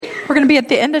We're going to be at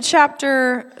the end of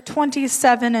chapter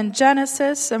 27 in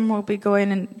Genesis, and we'll be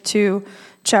going into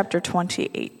chapter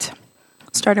 28,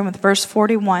 starting with verse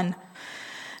 41.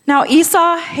 Now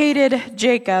Esau hated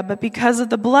Jacob because of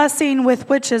the blessing with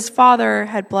which his father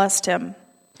had blessed him.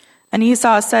 And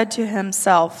Esau said to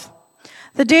himself,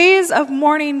 "The days of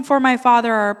mourning for my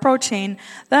father are approaching,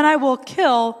 then I will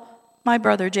kill my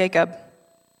brother Jacob."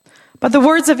 But the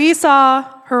words of Esau,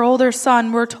 her older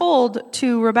son, were told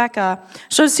to Rebekah.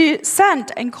 So she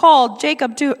sent and called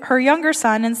Jacob to her younger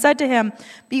son and said to him,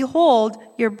 "Behold,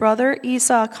 your brother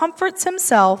Esau comforts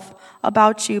himself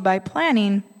about you by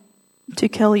planning to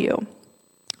kill you.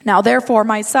 Now therefore,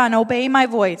 my son, obey my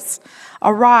voice.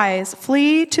 Arise,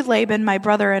 flee to Laban my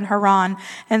brother in Haran,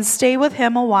 and stay with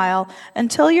him a while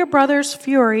until your brother's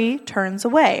fury turns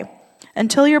away.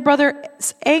 Until your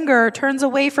brother's anger turns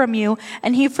away from you,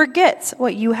 and he forgets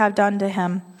what you have done to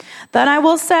him. Then I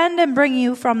will send and bring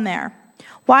you from there.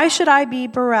 Why should I be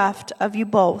bereft of you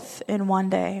both in one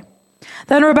day?"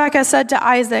 Then Rebekah said to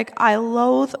Isaac, "I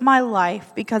loathe my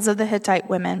life because of the Hittite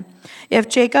women. If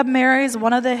Jacob marries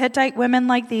one of the Hittite women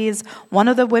like these, one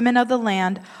of the women of the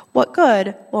land, what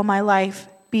good will my life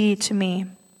be to me?"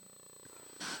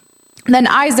 Then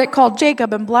Isaac called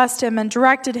Jacob and blessed him and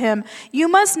directed him, "You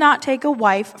must not take a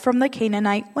wife from the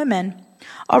Canaanite women.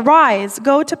 Arise,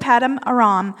 go to Paddan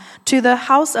Aram, to the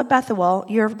house of Bethuel,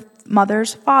 your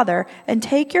mother's father, and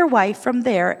take your wife from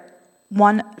there,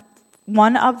 one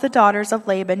of the daughters of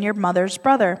Laban, your mother's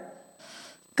brother.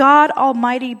 God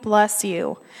Almighty bless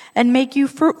you, and make you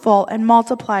fruitful and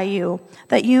multiply you,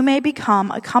 that you may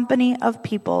become a company of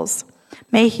peoples.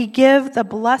 May he give the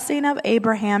blessing of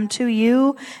Abraham to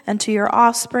you and to your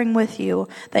offspring with you,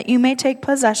 that you may take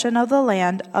possession of the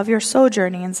land of your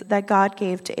sojournings that God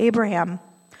gave to Abraham."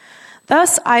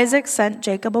 Thus Isaac sent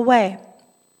Jacob away.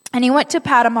 And he went to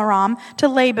Paddan Aram to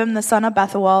Laban the son of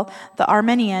Bethuel, the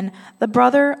Aramean, the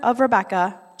brother of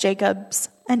Rebekah, Jacob's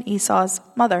and Esau's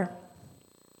mother.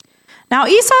 Now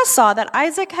Esau saw that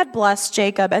Isaac had blessed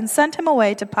Jacob and sent him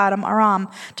away to Paddan Aram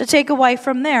to take a wife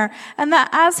from there, and that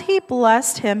as he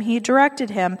blessed him, he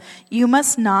directed him, "You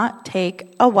must not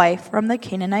take a wife from the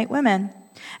Canaanite women."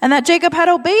 And that Jacob had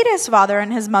obeyed his father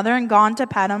and his mother and gone to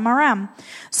Paddan Aram.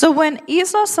 So when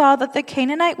Esau saw that the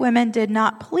Canaanite women did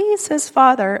not please his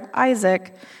father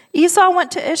Isaac, Esau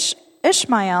went to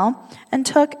Ishmael and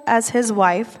took as his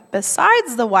wife,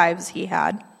 besides the wives he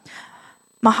had,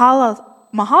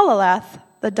 Mahalaleth,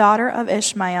 the daughter of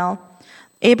Ishmael,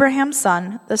 Abraham's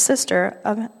son, the sister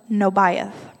of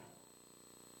Nebaioth.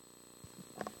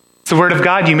 It's the word of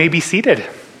God. You may be seated.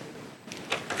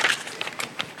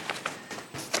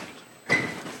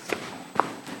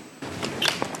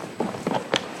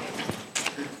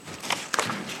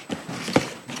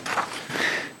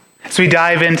 So we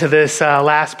dive into this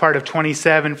last part of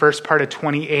 27, first part of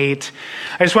 28.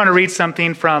 I just want to read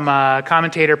something from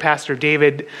commentator Pastor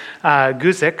David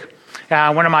Guzik.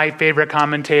 One of my favorite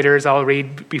commentators. I'll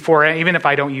read before, even if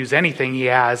I don't use anything he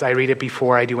has, I read it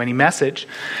before I do any message.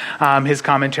 His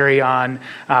commentary on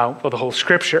the whole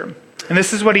scripture. And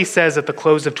this is what he says at the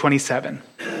close of 27.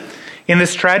 "In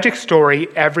this tragic story,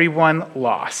 everyone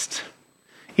lost.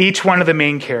 Each one of the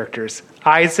main characters,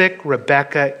 Isaac,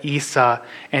 Rebekah, Esau,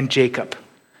 and Jacob.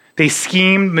 They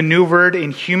schemed, maneuvered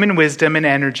in human wisdom and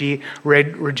energy,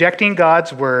 rejecting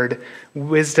God's word,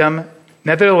 wisdom.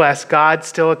 Nevertheless, God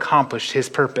still accomplished his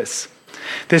purpose.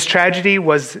 This tragedy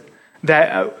was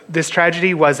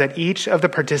that each of the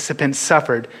participants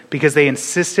suffered because they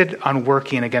insisted on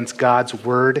working against God's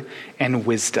word and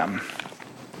wisdom."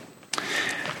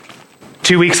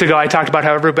 2 weeks ago, I talked about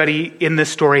how everybody in this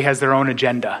story has their own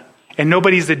agenda. And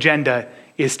nobody's agenda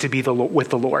is to be with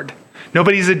the Lord.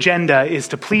 Nobody's agenda is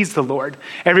to please the Lord.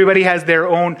 Everybody has their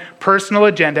own personal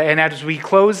agenda. And as we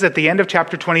close at the end of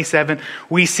chapter 27,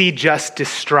 we see just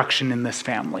destruction in this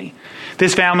family.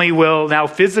 This family will now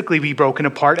physically be broken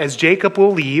apart as Jacob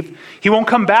will leave. He won't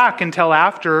come back until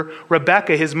after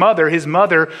Rebekah, his mother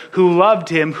who loved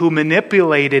him, who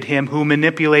manipulated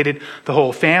the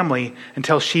whole family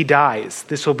until she dies.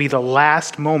 This will be the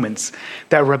last moments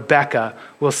that Rebekah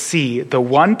will see the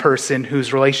one person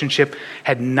whose relationship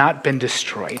had not been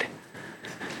destroyed.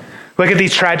 Look at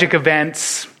these tragic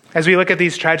events. As we look at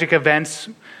these tragic events,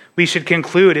 we should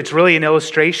conclude it's really an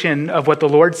illustration of what the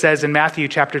Lord says in Matthew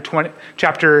chapter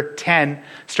 10,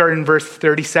 starting in verse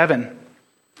 37.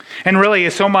 And really,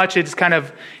 so much it's kind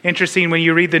of interesting when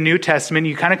you read the New Testament,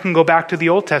 you kind of can go back to the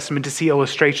Old Testament to see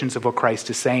illustrations of what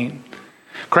Christ is saying.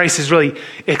 Christ is really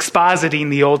expositing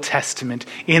the Old Testament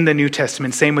in the New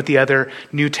Testament, same with the other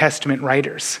New Testament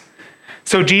writers.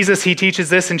 So Jesus, he teaches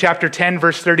this in chapter 10,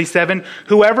 verse 37,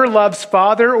 "Whoever loves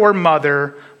father or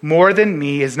mother more than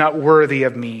me is not worthy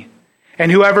of me.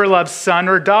 And whoever loves son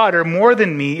or daughter more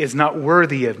than me is not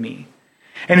worthy of me.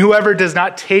 And whoever does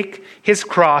not take his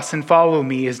cross and follow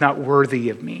me is not worthy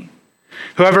of me.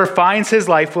 Whoever finds his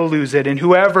life will lose it, and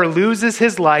whoever loses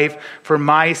his life for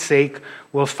my sake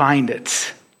will find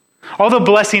it. All the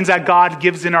blessings that God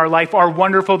gives in our life are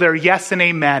wonderful. They're yes and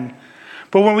amen.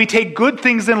 But when we take good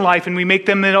things in life and we make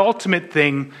them an ultimate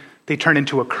thing, they turn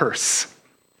into a curse.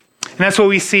 And that's what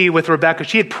we see with Rebekah.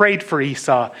 She had prayed for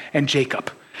Esau and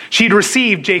Jacob. She'd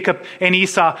received Jacob and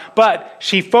Esau, but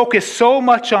she focused so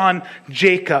much on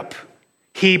Jacob.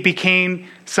 He became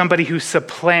somebody who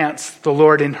supplants the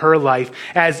Lord in her life,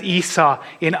 as Esau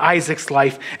in Isaac's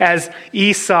life, as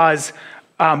Esau's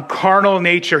carnal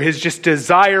nature, his just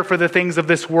desire for the things of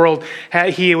this world.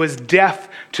 He was deaf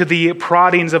to the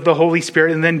proddings of the Holy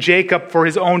Spirit. And then Jacob, for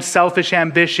his own selfish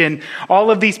ambition.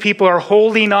 All of these people are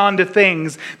holding on to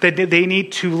things that they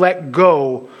need to let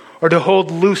go or to hold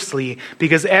loosely,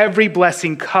 because every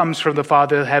blessing comes from the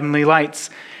Father of the heavenly lights,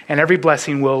 and every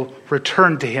blessing will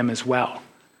return to him as well.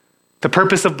 The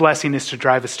purpose of blessing is to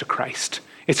drive us to Christ.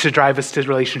 It's to drive us to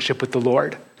relationship with the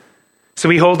Lord. So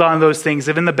we hold on to those things,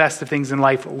 even the best of things in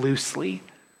life, loosely.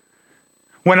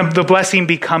 When the blessing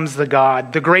becomes the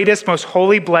God, the greatest, most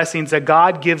holy blessings that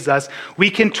God gives us, we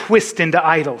can twist into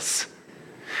idols.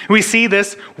 We see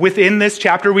this within this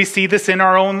chapter. We see this in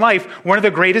our own life. One of the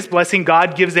greatest blessings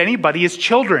God gives anybody is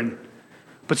children.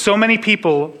 But so many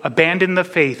people abandon the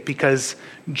faith because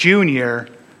Junior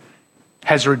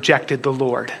has rejected the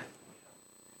Lord.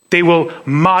 They will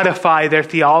modify their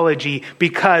theology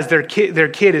because their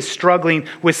kid is struggling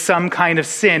with some kind of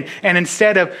sin. And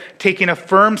instead of taking a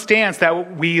firm stance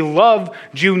that we love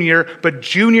Junior, but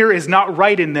Junior is not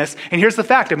right in this. And here's the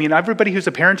fact. I mean, everybody who's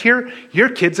a parent here, your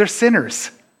kids are sinners.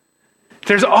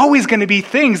 There's always going to be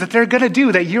things that they're going to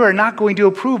do that you are not going to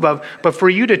approve of. But for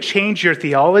you to change your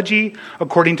theology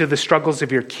according to the struggles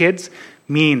of your kids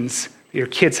means your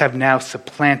kids have now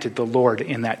supplanted the Lord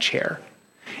in that chair,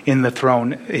 in the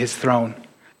throne, his throne.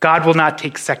 God will not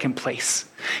take second place.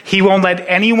 He won't let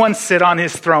anyone sit on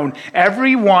his throne.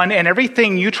 Everyone and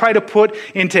everything you try to put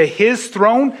into his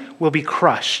throne will be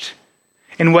crushed.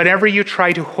 And whenever you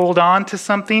try to hold on to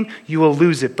something, you will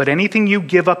lose it. But anything you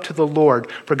give up to the Lord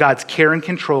for God's care and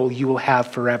control, you will have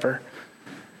forever.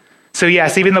 So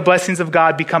yes, even the blessings of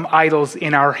God become idols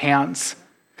in our hands.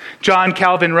 John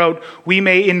Calvin wrote, "We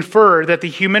may infer that the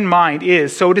human mind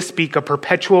is, so to speak, a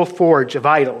perpetual forge of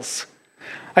idols."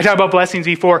 I talked about blessings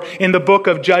before. In the book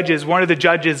of Judges, one of the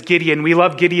judges, Gideon, we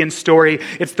love Gideon's story.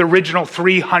 It's the original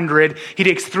 300. He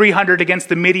takes 300 against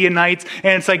the Midianites,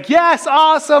 and it's like, yes,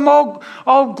 awesome,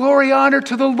 all glory, honor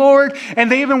to the Lord.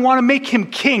 And they even want to make him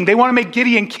king. They want to make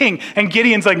Gideon king. And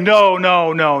Gideon's like,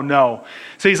 no.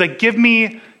 So he's like, give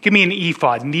me an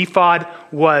ephod. An ephod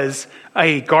was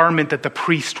a garment that the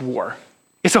priest wore.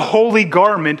 It's a holy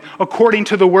garment according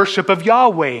to the worship of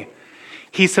Yahweh.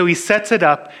 So he sets it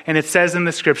up, and it says in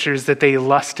the scriptures that they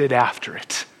lusted after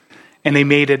it, and they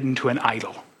made it into an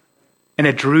idol. And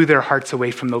it drew their hearts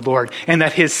away from the Lord, and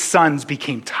that his sons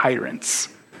became tyrants.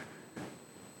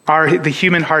 The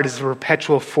human heart is a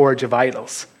perpetual forge of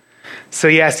idols. So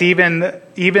yes, even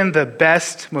the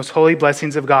best, most holy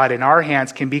blessings of God in our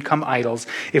hands can become idols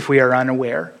if we are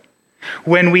unaware.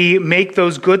 When we make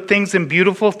those good things and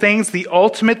beautiful things, the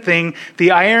ultimate thing,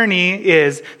 the irony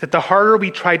is that the harder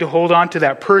we try to hold on to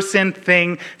that person,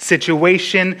 thing,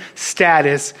 situation,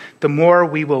 status, the more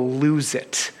we will lose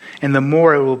it. And the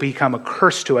more it will become a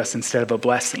curse to us instead of a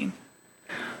blessing.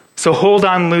 So hold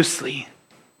on loosely.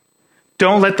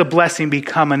 Don't let the blessing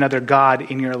become another god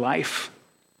in your life.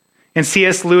 In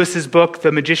C.S. Lewis's book,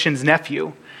 The Magician's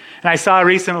Nephew, and I saw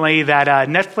recently that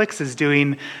Netflix is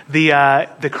doing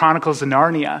the Chronicles of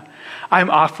Narnia.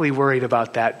 I'm awfully worried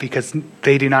about that because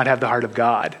they do not have the heart of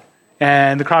God.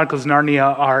 And the Chronicles of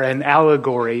Narnia are an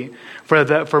allegory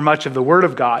for much of the Word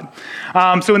of God.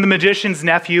 So in The Magician's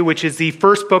Nephew, which is the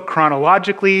first book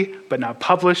chronologically, but not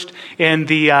published, in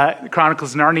the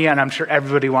Chronicles of Narnia, and I'm sure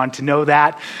everybody wanted to know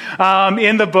that.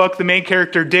 In the book, the main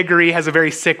character, Diggory, has a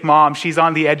very sick mom. She's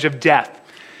on the edge of death.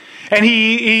 And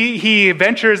he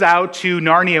ventures out to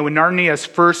Narnia when Narnia is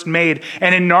first made.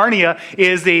 And in Narnia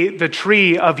is the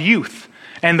tree of youth.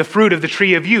 And the fruit of the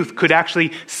tree of youth could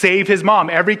actually save his mom.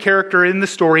 Every character in the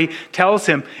story tells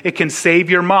him it can save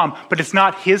your mom. But it's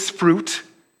not his fruit.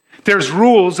 There's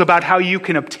rules about how you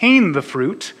can obtain the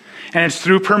fruit. And it's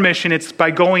through permission. It's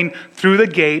by going through the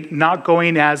gate, not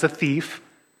going as a thief.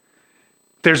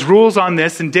 There's rules on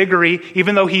this, and Diggory,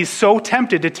 even though he's so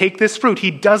tempted to take this fruit,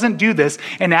 he doesn't do this.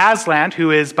 And Aslan,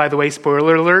 who is, by the way,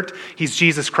 spoiler alert, he's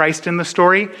Jesus Christ in the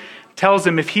story, tells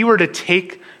him if he were to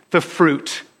take the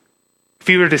fruit, if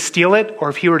he were to steal it, or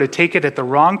if he were to take it at the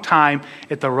wrong time,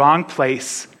 at the wrong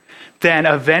place, then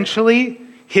eventually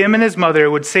him and his mother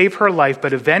would save her life,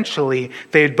 but eventually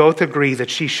they'd both agree that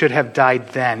she should have died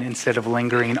then instead of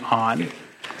lingering on.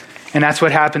 And that's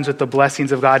what happens with the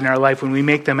blessings of God in our life. When we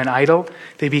make them an idol,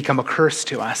 they become a curse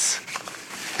to us.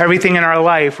 Everything in our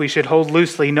life we should hold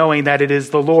loosely, knowing that it is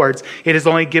the Lord's. It is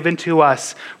only given to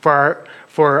us for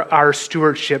our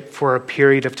stewardship for a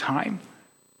period of time.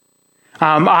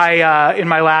 In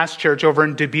my last church over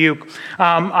in Dubuque,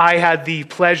 I had the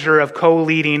pleasure of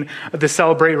co-leading the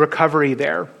Celebrate Recovery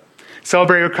there.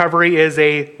 Celebrate Recovery is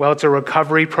it's a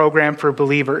recovery program for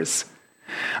believers.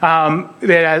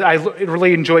 I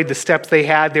really enjoyed the steps they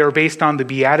had. They were based on the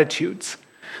Beatitudes.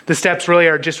 The steps really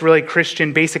are just really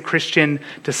Christian, basic Christian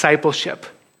discipleship.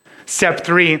 Step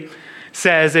 3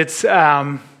 says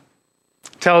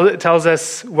tells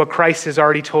us what Christ has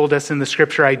already told us in the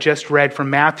scripture I just read from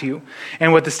Matthew.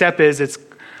 And what the step is, it's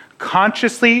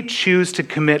consciously choose to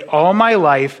commit all my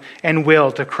life and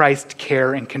will to Christ's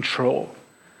care and control.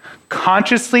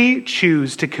 Consciously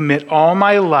choose to commit all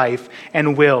my life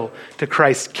and will to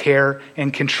Christ's care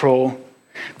and control.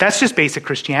 That's just basic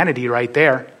Christianity right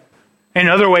there.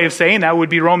 Another way of saying that would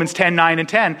be Romans 10:9 and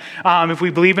 10. If we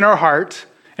believe in our heart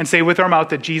and say with our mouth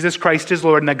that Jesus Christ is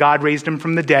Lord and that God raised him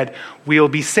from the dead, we'll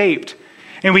be saved.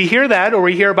 And we hear that, or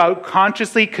we hear about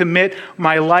consciously commit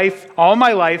my life, all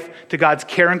my life, to God's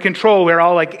care and control. We're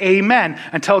all like, amen,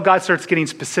 until God starts getting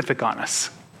specific on us.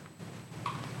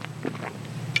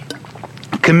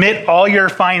 Commit all your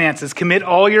finances, commit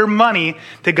all your money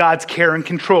to God's care and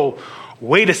control.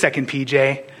 Wait a second,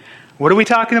 PJ. What are we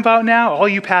talking about now? All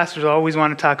you pastors always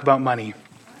want to talk about money.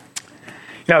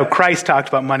 Christ talked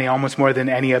about money almost more than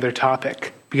any other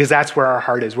topic, because that's where our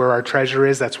heart is. Where our treasure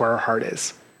is, that's where our heart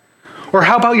is. Or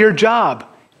how about your job?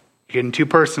 You're getting too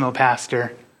personal,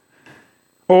 Pastor.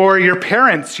 Or your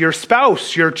parents, your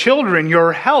spouse, your children,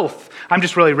 your health. I'm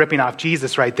just really ripping off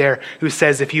Jesus right there, who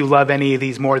says if you love any of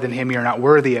these more than him, you're not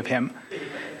worthy of him.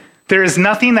 There is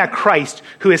nothing that Christ,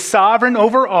 who is sovereign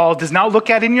over all, does not look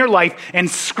at in your life and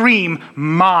scream,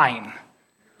 mine.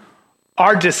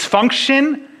 Our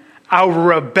dysfunction, our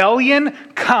rebellion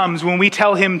comes when we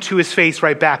tell him to his face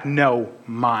right back, no,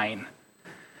 mine.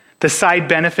 The side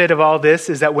benefit of all this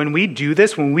is that when we do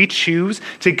this, when we choose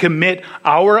to commit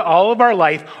all of our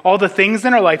life, all the things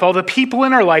in our life, all the people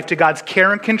in our life to God's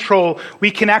care and control,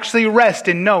 we can actually rest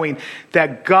in knowing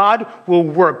that God will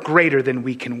work greater than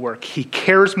we can work. He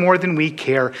cares more than we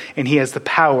care, and he has the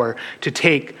power to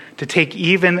take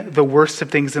even the worst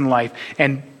of things in life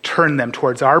and turn them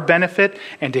towards our benefit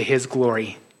and to his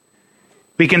glory.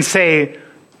 We can say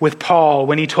with Paul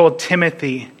when he told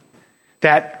Timothy,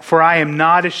 that for I am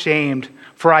not ashamed,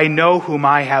 for I know whom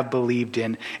I have believed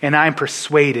in, and I am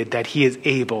persuaded that he is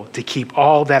able to keep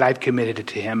all that I've committed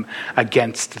to him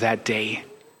against that day.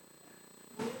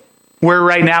 We're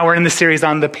in the series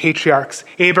on the patriarchs,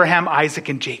 Abraham, Isaac,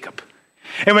 and Jacob.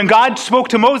 And when God spoke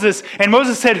to Moses, and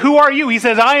Moses said, who are you? He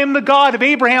says, I am the God of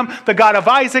Abraham, the God of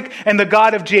Isaac, and the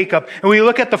God of Jacob. And we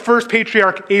look at the first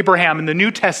patriarch, Abraham, in the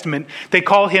New Testament, they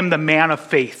call him the man of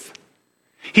faith.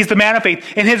 He's the man of faith.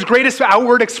 And his greatest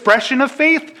outward expression of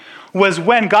faith was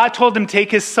when God told him to take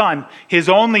his son, his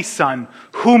only son,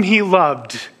 whom he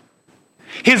loved.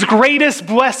 His greatest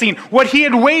blessing, what he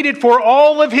had waited for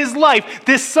all of his life,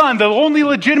 this son, the only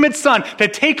legitimate son, to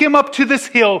take him up to this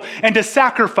hill and to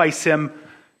sacrifice him.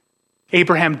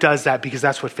 Abraham does that because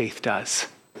that's what faith does.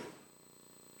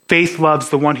 Faith loves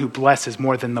the one who blesses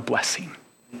more than the blessing.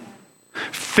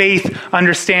 Faith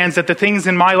understands that the things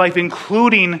in my life,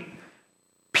 including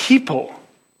people,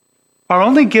 are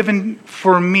only given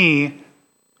for me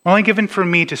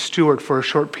to steward for a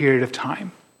short period of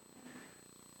time.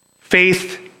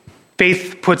 Faith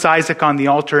puts Isaac on the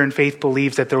altar, and faith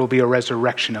believes that there will be a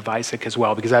resurrection of Isaac as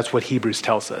well, because that's what Hebrews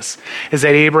tells us, is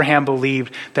that Abraham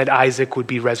believed that Isaac would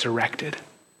be resurrected.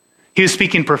 He was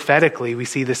speaking prophetically. We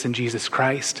see this in Jesus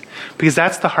Christ, because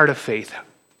that's the heart of faith.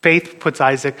 Faith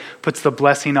puts the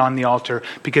blessing on the altar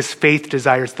because faith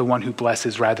desires the one who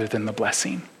blesses rather than the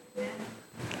blessing.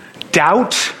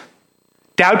 Doubt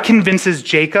convinces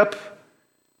Jacob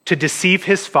to deceive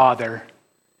his father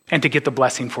and to get the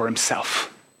blessing for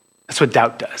himself. That's what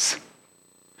doubt does.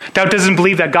 Doubt doesn't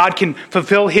believe that God can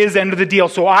fulfill his end of the deal,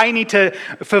 so I need to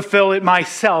fulfill it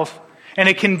myself. And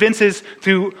it convinces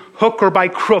through hook or by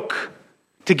crook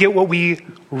to get what we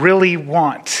really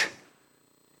want.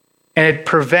 And it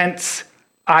prevents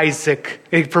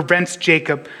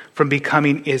Jacob from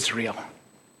becoming Israel.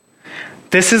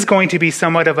 This is going to be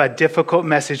somewhat of a difficult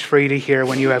message for you to hear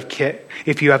when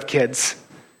if you have kids.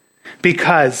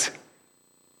 Because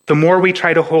the more we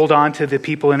try to hold on to the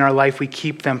people in our life, we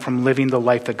keep them from living the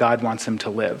life that God wants them to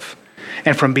live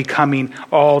and from becoming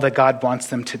all that God wants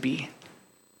them to be.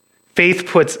 Faith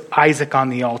puts Isaac on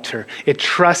the altar. It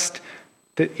trusts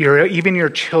that even your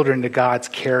children to God's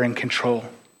care and control.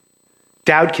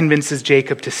 Doubt convinces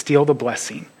Jacob to steal the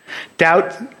blessing.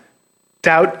 Doubt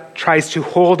tries to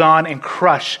hold on and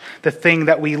crush the thing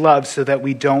that we love so that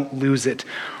we don't lose it.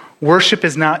 Worship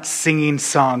is not singing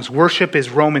songs. Worship is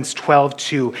Romans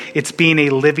 12:2. It's being a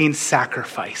living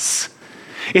sacrifice.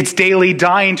 It's daily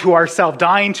dying to ourselves,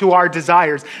 dying to our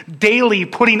desires, daily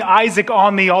putting Isaac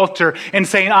on the altar and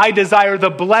saying, I desire the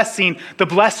blessing, the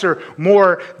blesser,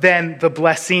 more than the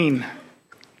blessing.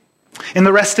 In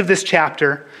the rest of this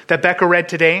chapter that Becca read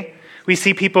today, we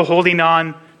see people holding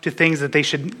on to things that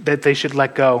they should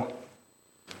let go.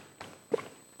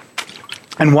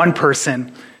 And one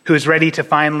person who is ready to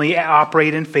finally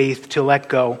operate in faith to let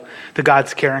go to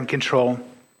God's care and control.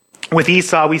 With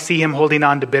Esau, we see him holding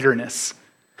on to bitterness.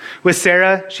 With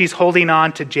Sarah, she's holding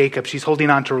on to Jacob. She's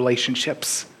holding on to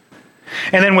relationships.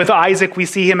 And then with Isaac, we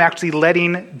see him actually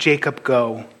letting Jacob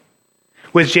go.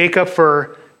 With Jacob,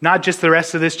 for not just the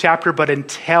rest of this chapter, but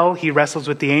until he wrestles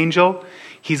with the angel,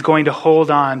 he's going to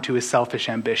hold on to his selfish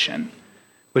ambition,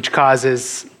 which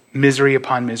causes misery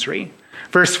upon misery.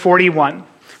 Verse 41.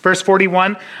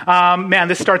 Man,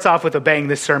 this starts off with a bang,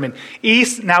 this sermon.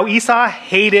 Now Esau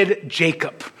hated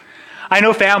Jacob. I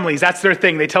know families, that's their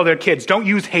thing. They tell their kids, don't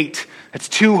use hate. It's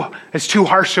too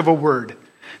harsh of a word.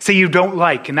 Say you don't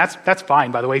like, and that's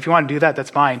fine, by the way. If you want to do that, that's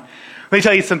fine. Let me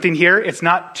tell you something here. It's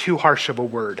not too harsh of a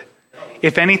word.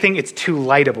 If anything, it's too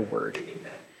light of a word.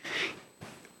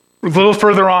 A little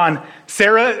further on,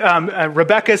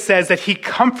 Rebecca says that he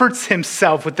comforts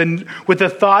himself with the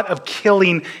thought of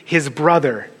killing his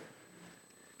brother.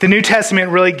 The New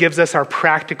Testament really gives us our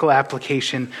practical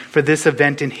application for this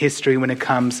event in history when it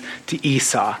comes to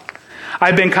Esau.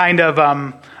 I've been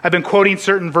quoting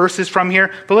certain verses from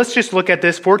here, but let's just look at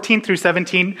this, 14 through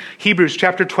 17, Hebrews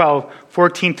chapter 12,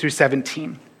 14 through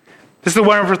 17. This is the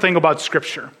wonderful thing about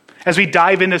Scripture. As we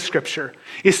dive into Scripture,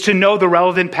 is to know the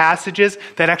relevant passages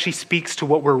that actually speaks to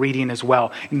what we're reading as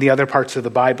well in the other parts of the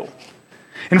Bible.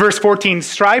 In verse 14,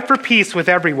 strive for peace with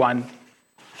everyone.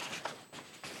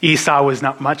 Esau was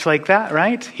not much like that,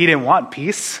 right? He didn't want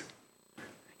peace.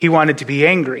 He wanted to be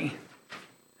angry.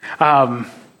 I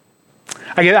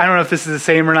don't know if this is the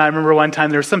same or not. I remember one time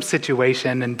there was some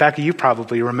situation, and Becca, you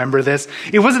probably remember this.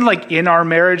 It wasn't like in our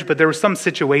marriage, but there was some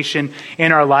situation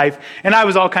in our life, and I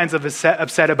was all kinds of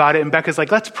upset about it, and Becca's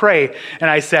like, let's pray. And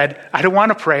I said, I don't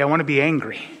want to pray. I want to be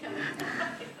angry.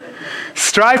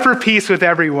 Strive for peace with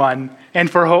everyone and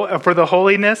for the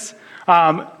holiness,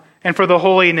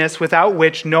 without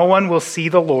which no one will see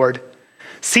the Lord.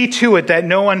 See to it that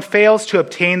no one fails to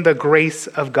obtain the grace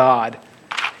of God.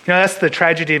 You know, that's the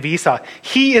tragedy of Esau.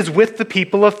 He is with the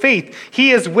people of faith. He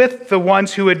is with the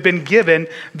ones who had been given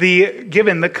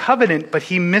the covenant, but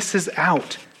he misses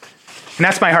out. And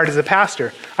that's my heart as a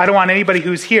pastor. I don't want anybody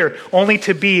who's here only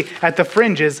to be at the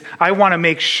fringes. I want to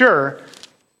make sure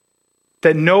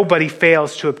that nobody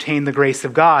fails to obtain the grace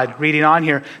of God. Reading on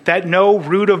here, that no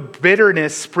root of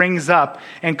bitterness springs up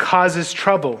and causes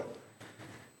trouble.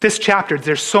 This chapter,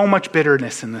 there's so much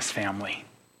bitterness in this family.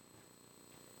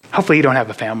 Hopefully you don't have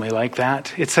a family like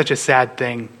that. It's such a sad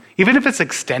thing. Even if it's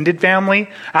extended family,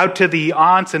 out to the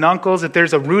aunts and uncles, if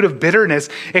there's a root of bitterness,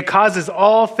 it causes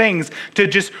all things to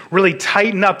just really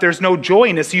tighten up. There's no joy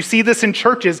in this. You see this in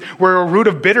churches where a root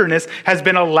of bitterness has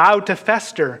been allowed to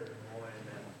fester.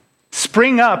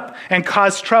 Spring up and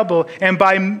cause trouble, and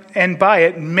by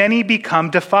it many become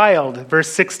defiled. Verse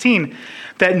 16,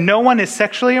 that no one is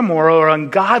sexually immoral or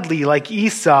ungodly like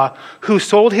Esau, who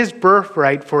sold his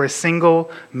birthright for a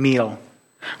single meal.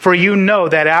 For you know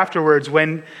that afterwards,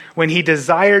 when he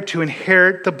desired to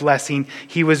inherit the blessing,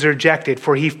 he was rejected,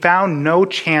 for he found no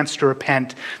chance to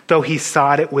repent, though he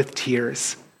sought it with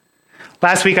tears.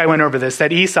 Last week I went over this,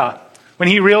 that Esau, when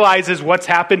he realizes what's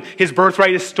happened, his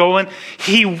birthright is stolen,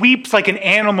 he weeps like an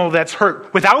animal that's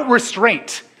hurt, without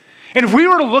restraint. And if we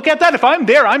were to look at that, if I'm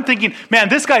there, I'm thinking, man,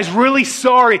 this guy's really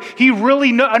sorry. He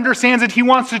really understands that he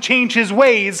wants to change his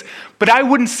ways, but I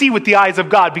wouldn't see with the eyes of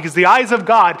God, because the eyes of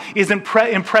God isn't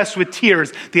impressed with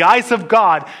tears. The eyes of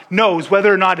God knows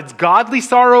whether or not it's godly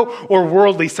sorrow or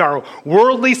worldly sorrow.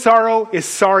 Worldly sorrow is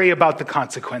sorry about the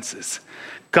consequences.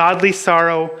 Godly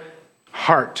sorrow,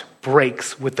 heart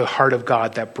breaks with the heart of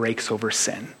God that breaks over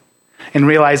sin. And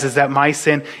realizes that my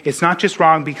sin, it's not just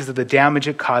wrong because of the damage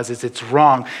it causes, it's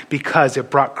wrong because it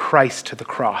brought Christ to the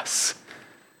cross.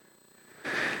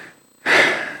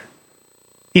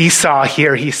 Esau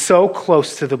here, he's so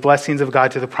close to the blessings of God,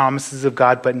 to the promises of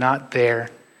God, but not there.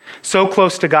 So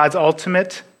close to God's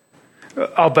ultimate,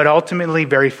 but ultimately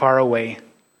very far away.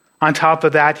 On top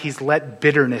of that, he's let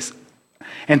bitterness,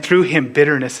 and through him,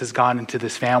 bitterness has gone into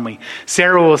this family.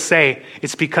 Sarah will say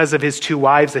it's because of his 2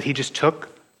 wives that he just took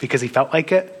because he felt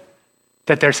like it,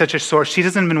 that they're such a source. She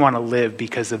doesn't even want to live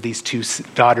because of these 2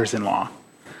 daughters-in-law.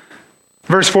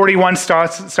 Verse 41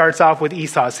 starts off with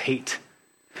Esau's hate.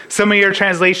 Some of your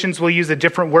translations will use a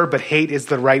different word, but hate is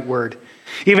the right word.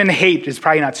 Even hate is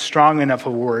probably not strong enough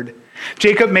a word.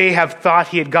 Jacob may have thought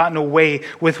he had gotten away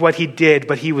with what he did,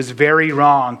 but he was very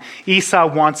wrong. Esau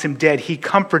wants him dead. He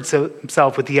comforts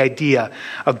himself with the idea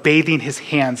of bathing his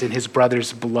hands in his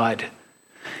brother's blood.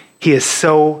 He is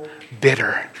so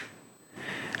bitter.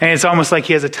 And it's almost like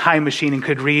he has a time machine and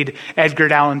could read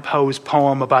Edgar Allan Poe's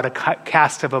poem about a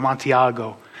cast of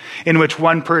Amontillado, in which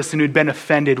one person who'd been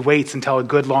offended waits until a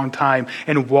good long time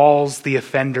and walls the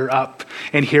offender up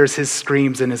and hears his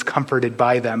screams and is comforted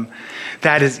by them.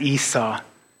 That is Esau.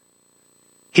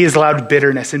 He has allowed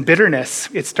bitterness. And bitterness,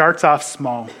 it starts off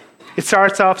small. It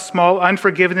starts off small.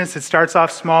 Unforgiveness, it starts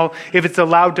off small. If it's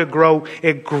allowed to grow,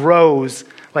 it grows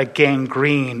like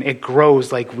gangrene. It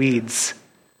grows like weeds.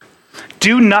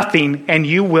 Do nothing and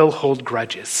you will hold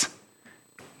grudges.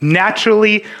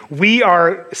 Naturally, we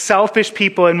are selfish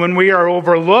people, and when we are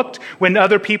overlooked, when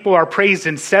other people are praised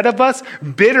instead of us,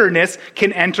 bitterness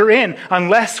can enter in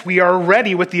unless we are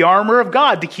ready with the armor of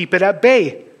God to keep it at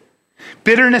bay.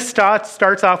 Bitterness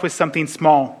starts off with something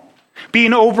small.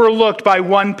 Being overlooked by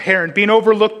one parent, being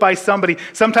overlooked by somebody.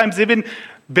 Sometimes even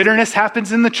bitterness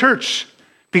happens in the church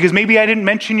because maybe I didn't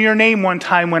mention your name one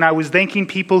time when I was thanking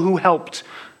people who helped.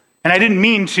 And I didn't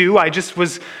mean to,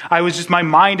 my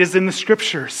mind is in the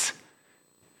scriptures.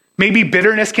 Maybe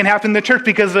bitterness can happen in the church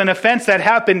because of an offense that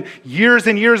happened years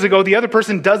and years ago. The other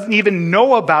person doesn't even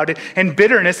know about it, and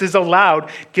bitterness is allowed,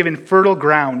 given fertile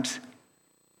ground.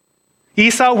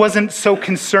 Esau wasn't so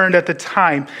concerned at the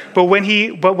time, but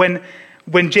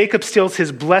when Jacob steals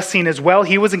his blessing as well,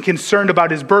 he wasn't concerned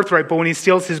about his birthright, but when he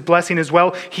steals his blessing as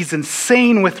well, he's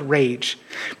insane with rage.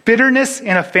 Bitterness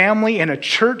in a family, in a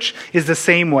church, is the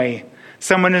same way.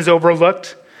 Someone is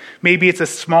overlooked. Maybe it's a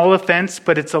small offense,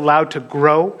 but it's allowed to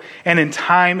grow, and in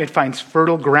time it finds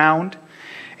fertile ground.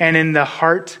 And in the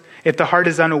heart, if the heart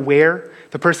is unaware,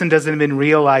 the person doesn't even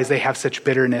realize they have such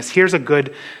bitterness. Here's a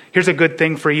good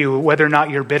thing for you, whether or not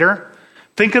you're bitter.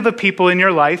 Think of the people in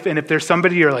your life, and if there's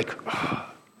somebody you're like, oh,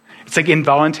 it's like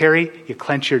involuntary, you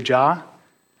clench your jaw,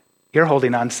 you're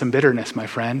holding on to some bitterness, my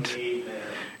friend. Amen.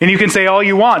 And you can say all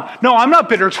you want. No, I'm not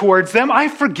bitter towards them.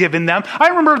 I've forgiven them. I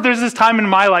remember there's this time in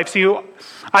my life,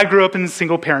 I grew up in a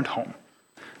single-parent home.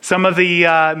 Some of the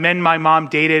men my mom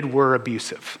dated were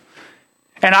abusive.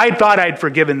 And I thought I'd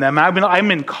forgiven them.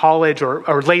 I'm in college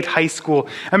or late high school.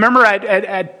 I remember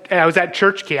I was at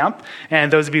church camp,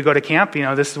 and those of you who go to camp,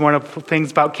 this is one of the things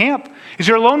about camp, is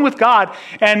you're alone with God.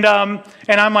 And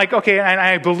I'm like, okay, and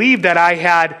I believe that I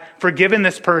had forgiven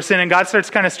this person, and God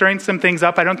starts kind of stirring some things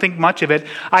up. I don't think much of it.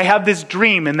 I have this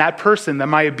dream in that person, that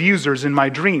my abuser's in my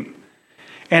dream.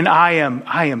 And I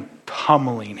am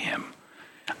pummeling him.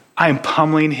 I am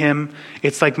pummeling him.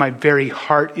 It's like my very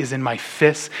heart is in my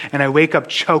fists, and I wake up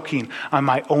choking on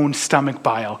my own stomach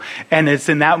bile. And it's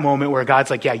in that moment where God's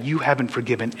like, yeah, you haven't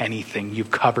forgiven anything. You've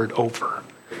covered over.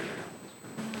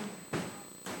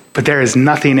 But there is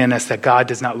nothing in us that God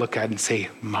does not look at and say,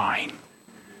 mine.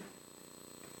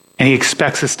 And he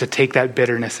expects us to take that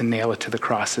bitterness and nail it to the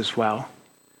cross as well.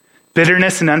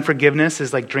 Bitterness and unforgiveness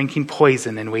is like drinking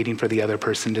poison and waiting for the other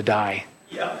person to die.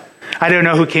 Yeah. I don't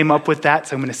know who came up with that,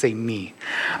 so I'm going to say me.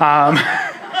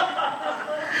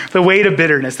 The way to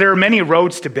bitterness. There are many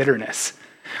roads to bitterness.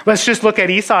 Let's just look at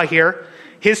Esau here.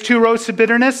 His 2 roads to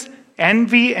bitterness,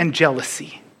 envy and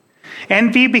jealousy.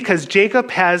 Envy because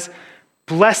Jacob has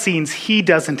blessings he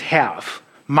doesn't have.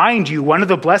 Mind you, one of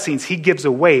the blessings he gives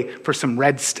away for some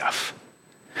red stuff.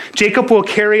 Jacob will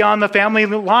carry on the family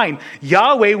line.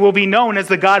 Yahweh will be known as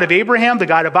the God of Abraham, the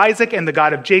God of Isaac, and the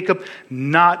God of Jacob,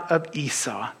 not of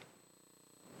Esau.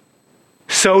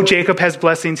 So Jacob has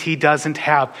blessings he doesn't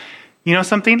have. You know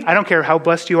something? I don't care how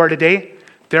blessed you are today.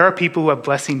 There are people who have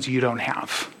blessings you don't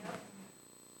have.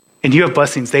 And you have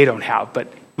blessings they don't have,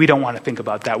 but we don't want to think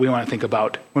about that. We want to think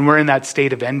about when we're in that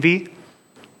state of envy,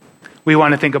 we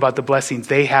want to think about the blessings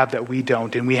they have that we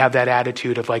don't. And we have that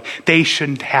attitude of like, they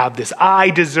shouldn't have this. I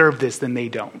deserve this, then they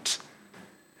don't.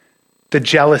 The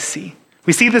jealousy.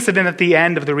 We see this even at the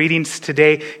end of the readings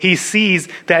today. He sees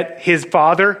that his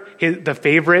father, the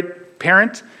favorite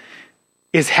parent,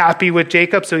 is happy with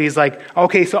Jacob. So he's like,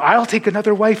 okay, so I'll take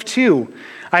another wife too.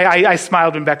 I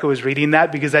smiled when Becca was reading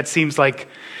that because it seems like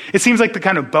the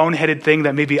kind of boneheaded thing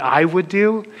that maybe I would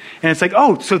do. And it's like,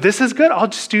 oh, so this is good. I'll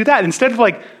just do that. Instead of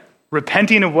like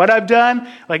repenting of what I've done,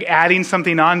 like adding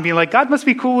something on, being like, God must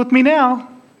be cool with me now.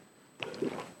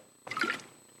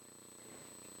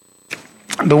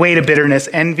 The weight of bitterness,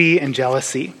 envy, and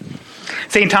jealousy.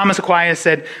 St. Thomas Aquinas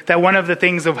said that one of the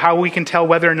things of how we can tell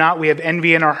whether or not we have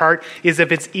envy in our heart is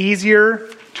if it's easier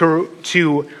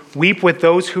to weep with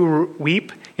those who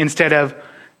weep instead of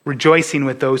rejoicing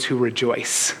with those who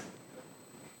rejoice.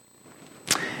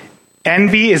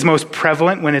 Envy is most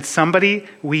prevalent when it's somebody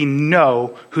we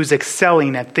know who's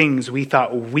excelling at things we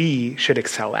thought we should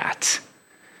excel at.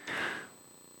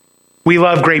 We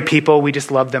love great people, we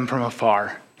just love them from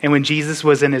afar. And when Jesus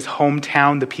was in his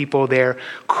hometown, the people there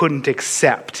couldn't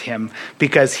accept him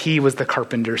because he was the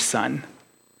carpenter's son.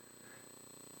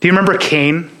 Do you remember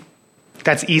Cain?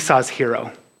 That's Esau's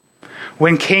hero.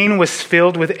 When Cain was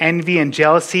filled with envy and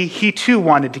jealousy, he too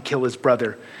wanted to kill his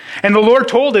brother. And the Lord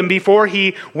told him before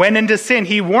he went into sin,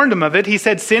 he warned him of it. He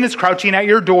said, sin is crouching at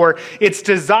your door. Its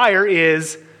desire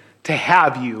is to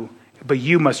have you, but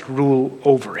you must rule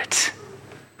over it.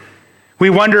 We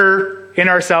wonder in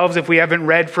ourselves, if we haven't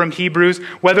read from Hebrews,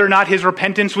 whether or not his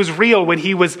repentance was real when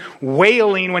he was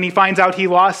wailing, when he finds out he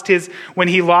lost his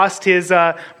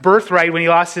birthright, when he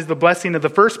lost the blessing of the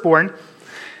firstborn.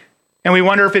 And we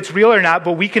wonder if it's real or not,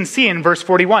 but we can see in verse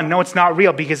 41, no, it's not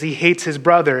real because he hates his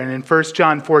brother. And in 1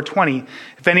 John 4:20,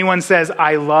 if anyone says,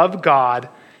 I love God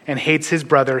and hates his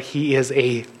brother, he is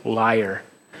a liar.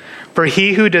 For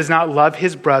he who does not love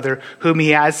his brother whom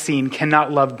he has seen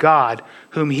cannot love God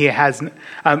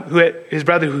his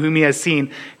brother whom he has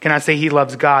seen cannot say he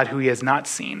loves God who he has not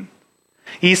seen.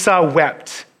 Esau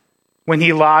wept when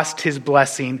he lost his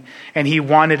blessing and he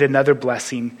wanted another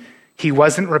blessing. He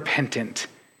wasn't repentant.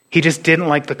 He just didn't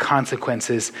like the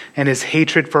consequences, and his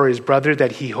hatred for his brother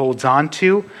that he holds on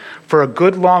to for a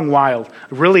good long while,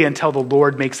 really until the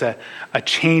Lord makes a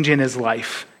change in his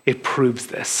life. It proves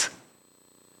this.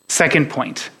 Second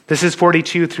point, this is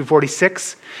 42 through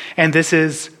 46, and this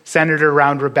is centered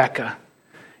around Rebekah.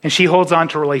 And she holds on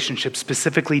to relationships,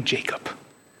 specifically Jacob.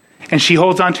 And she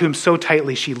holds on to him so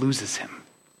tightly she loses him.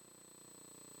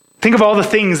 Think of all the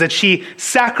things that she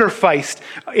sacrificed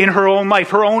in her own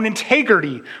life, her own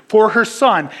integrity for her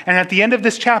son. And at the end of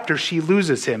this chapter, she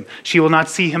loses him. She will not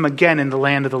see him again in the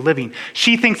land of the living.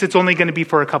 She thinks it's only going to be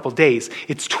for a couple days.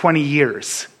 It's 20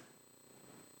 years.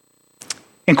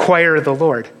 Inquire of the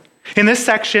Lord. In this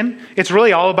section, it's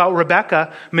really all about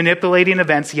Rebekah manipulating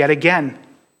events yet again.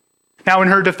 Now, in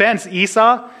her defense,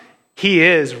 Esau, he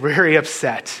is very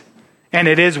upset. And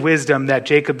it is wisdom that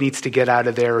Jacob needs to get out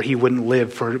of there or he wouldn't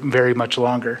live for very much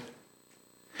longer.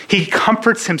 He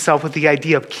comforts himself with the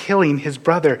idea of killing his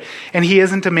brother, and he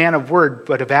isn't a man of word,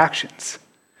 but of actions.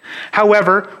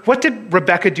 However, what did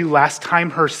Rebekah do last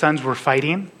time her sons were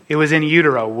fighting? It was in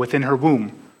utero, within her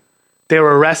womb. They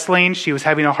were wrestling. She was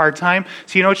having a hard time.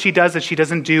 So you know what she does that she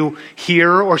doesn't do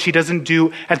here or she doesn't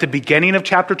do at the beginning of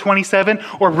chapter 27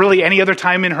 or really any other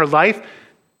time in her life?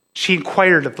 She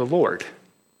inquired of the Lord.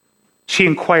 She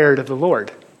inquired of the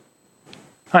Lord.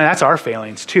 I mean, that's our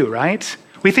failings too, right?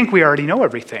 We think we already know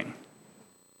everything.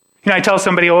 You know, I tell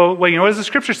somebody, oh, well, you know, what does the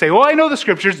scripture say? Well, I know the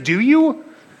scriptures. Do you?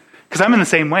 Because I'm in the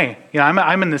same way. You know,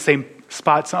 I'm in the same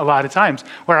spots a lot of times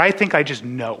where I think I just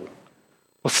know.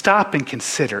 Well, stop and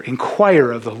consider.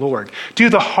 Inquire of the Lord. Do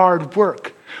the hard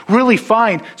work. Really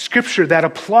find scripture that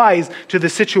applies to the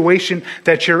situation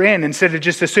that you're in instead of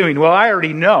just assuming, well, I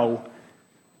already know.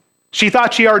 She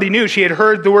thought she already knew. She had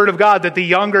heard the word of God that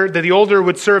the older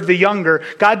would serve the younger.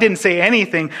 God didn't say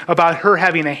anything about her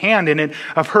having a hand in it,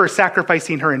 of her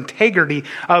sacrificing her integrity,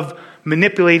 of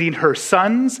manipulating her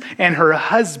sons and her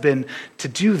husband to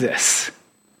do this.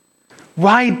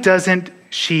 Why doesn't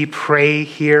she pray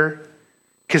here?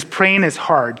 Because praying is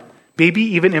hard, maybe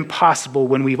even impossible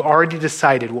when we've already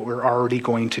decided what we're already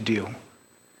going to do.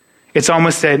 It's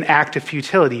almost an act of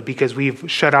futility because we've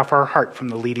shut off our heart from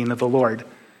the leading of the Lord.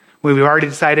 When we've already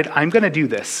decided, I'm going to do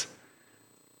this.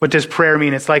 What does prayer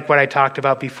mean? It's like what I talked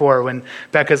about before when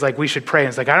Becca's like, we should pray. And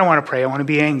it's like, I don't want to pray. I want to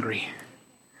be angry.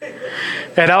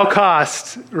 At all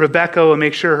costs, Rebekah will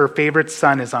make sure her favorite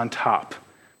son is on top.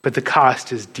 But the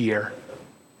cost is dear.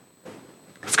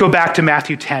 Let's go back to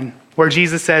Matthew 10, where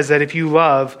Jesus says that if you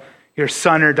love your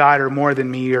son or daughter more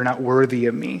than me, you're not worthy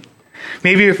of me.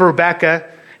 Maybe if Rebekah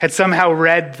had somehow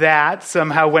read that,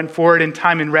 somehow went forward in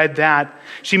time and read that,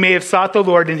 she may have sought the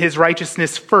Lord in his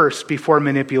righteousness first before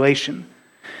manipulation.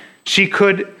 She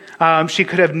could she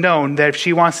could have known that if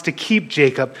she wants to keep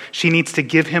Jacob, she needs to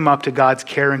give him up to God's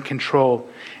care and control.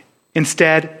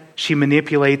 Instead, she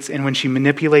manipulates, and when she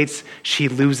manipulates, she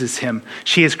loses him.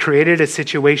 She has created a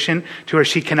situation to where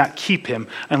she cannot keep him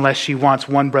unless she wants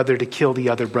one brother to kill the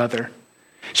other brother.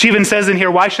 She even says in here,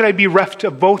 why should I be bereft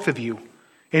of both of you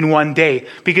in one day?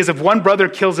 Because if one brother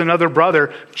kills another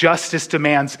brother, justice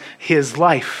demands his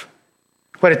life.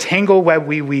 What a tangle web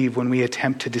we weave when we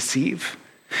attempt to deceive.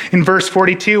 In verse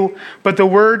 42, but the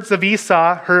words of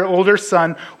Esau, her older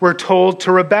son, were told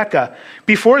to Rebekah.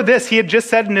 Before this, he had just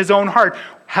said in his own heart,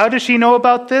 how does she know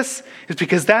about this? It's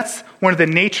because that's one of the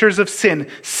natures of sin.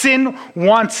 Sin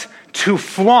wants to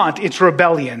flaunt its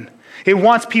rebellion. It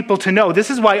wants people to know. This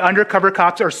is why undercover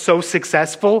cops are so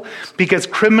successful, because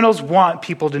criminals want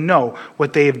people to know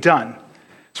what they have done.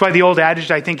 That's why the old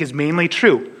adage, I think, is mainly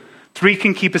true. 3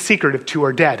 can keep a secret if 2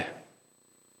 are dead.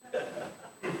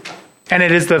 And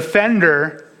it is the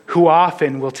offender who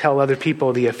often will tell other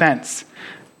people the offense.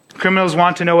 Criminals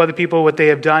want to know other people what they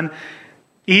have done.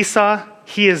 Esau,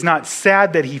 he is not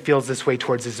sad that he feels this way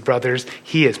towards his brothers.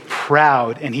 He is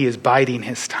proud and he is biding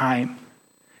his time.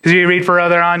 As we read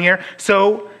further on here,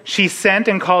 so she sent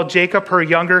and called Jacob, her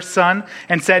younger son,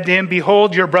 and said to him,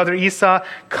 behold, your brother Esau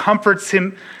comforts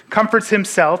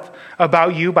himself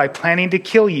about you by planning to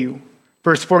kill you.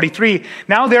 Verse 43,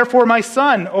 now therefore, my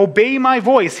son, obey my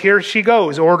voice. Here she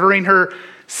goes, ordering her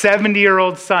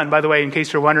 70-year-old son. By the way, in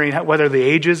case you're wondering whether the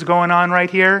age is going on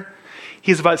right here,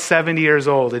 he's about 70 years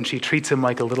old, and she treats him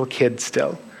like a little kid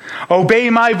still. Obey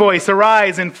my voice,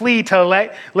 arise and flee to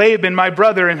Laban, my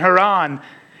brother, in Haran,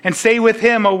 and stay with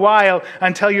him a while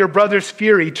until your brother's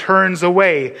fury turns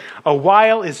away. A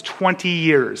while is 20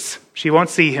 years. She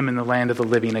won't see him in the land of the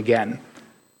living again.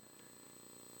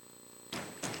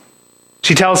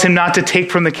 She tells him not to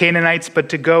take from the Canaanites, but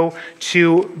to go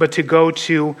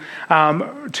to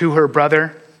her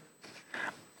brother.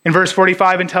 In verse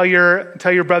 45, until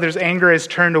your brother's anger is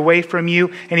turned away from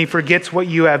you, and he forgets what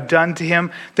you have done to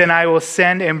him, then I will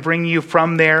send and bring you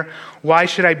from there. Why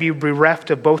should I be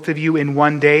bereft of both of you in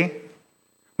one day?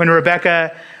 When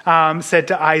Rebekah said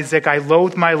to Isaac, I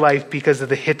loathe my life because of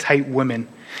the Hittite women.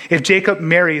 If Jacob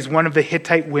marries one of the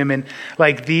Hittite women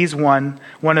like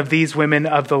one of these women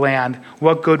of the land,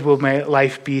 what good will my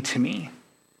life be to me?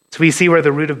 So we see where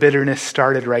the root of bitterness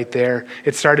started right there.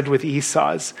 It started with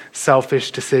Esau's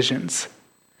selfish decisions.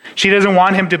 She doesn't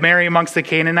want him to marry amongst the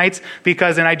Canaanites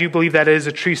because, and I do believe that is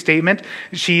a true statement,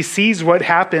 she sees what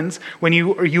happens when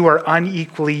you are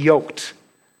unequally yoked.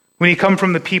 When you come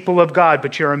from the people of God,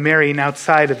 but you're marrying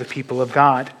outside of the people of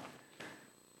God.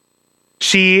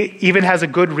 She even has a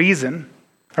good reason,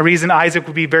 a reason Isaac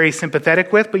would be very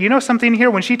sympathetic with. But you know something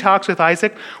here? When she talks with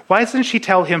Isaac, why doesn't she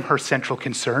tell him her central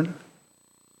concern?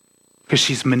 Because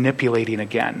she's manipulating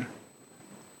again.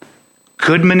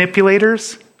 Good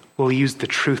manipulators will use the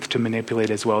truth to manipulate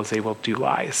as well as they will do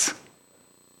lies.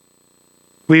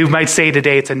 We might say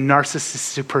today it's a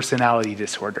narcissistic personality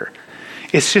disorder.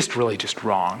 It's just really just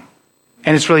wrong.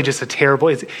 And it's really just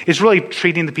it's really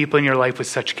treating the people in your life with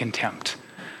such contempt.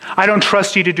 I don't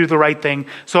trust you to do the right thing,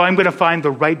 so I'm going to find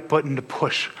the right button to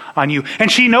push on you. And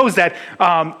she knows that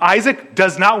Isaac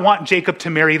does not want Jacob to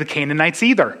marry the Canaanites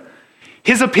either.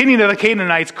 His opinion of the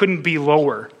Canaanites couldn't be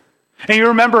lower. And you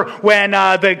remember when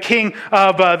the king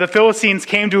of the Philistines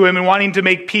came to him and wanting to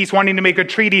make peace, wanting to make a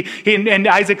treaty, and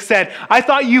Isaac said, I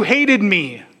thought you hated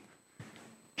me.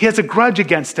 He has a grudge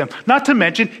against him. Not to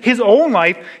mention his own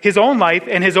life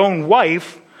and his own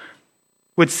wife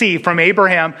would see from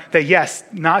Abraham that yes,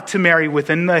 not to marry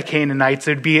within the Canaanites,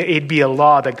 it'd be a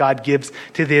law that God gives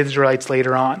to the Israelites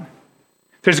later on.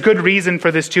 There's good reason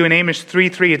for this too. In Amos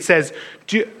 3:3, it says,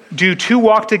 "Do 2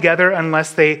 walk together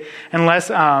unless they have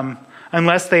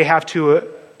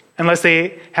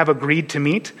agreed to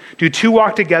meet? Do 2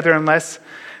 walk together unless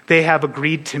they have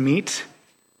agreed to meet?"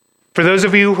 For those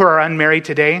of you who are unmarried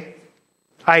today,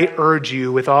 I urge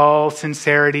you with all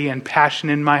sincerity and passion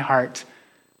in my heart,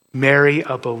 marry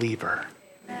a believer.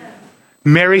 Amen.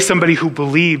 Marry somebody who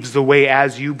believes the way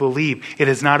as you believe. It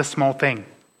is not a small thing.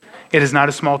 It is not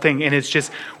a small thing. And it's just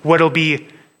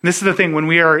this is the thing, when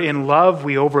we are in love,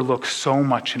 we overlook so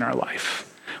much in our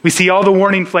life. We see all the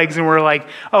warning flags and we're like,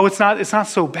 oh, it's not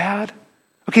so bad.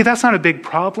 Okay, that's not a big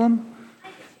problem.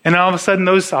 And all of a sudden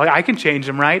I can change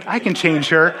them, right? I can change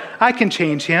her. I can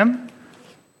change him.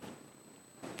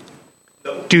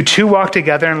 Do 2 walk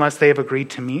together unless they have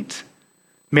agreed to meet?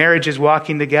 Marriage is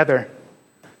walking together.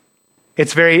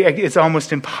 It's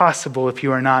almost impossible if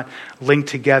you are not linked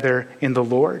together in the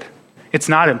Lord. It's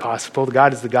not impossible.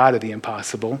 God is the God of the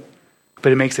impossible,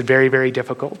 but it makes it very, very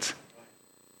difficult.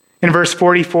 In verse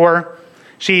 44,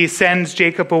 She sends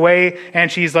Jacob away,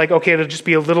 and she's like, okay, it'll just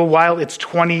be a little while. It's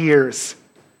 20 years.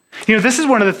 This is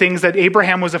one of the things that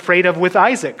Abraham was afraid of with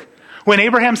Isaac. When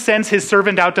Abraham sends his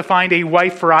servant out to find a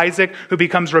wife for Isaac, who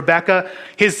becomes Rebekah,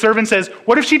 his servant says,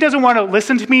 what if she doesn't want to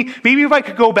listen to me? Maybe if I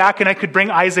could go back and I could bring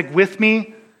Isaac with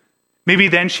me, maybe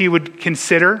then she would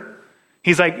consider.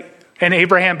 He's like, and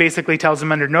Abraham basically tells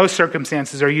him, under no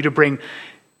circumstances are you to bring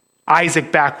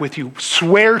Isaac back with you.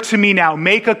 Swear to me now.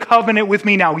 Make a covenant with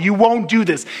me now. You won't do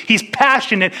this. He's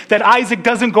passionate that Isaac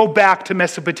doesn't go back to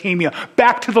Mesopotamia,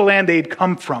 back to the land they had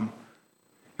come from.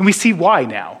 And we see why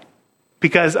now.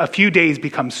 Because a few days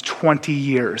becomes 20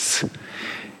 years.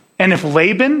 And if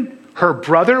Laban, her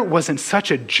brother, wasn't such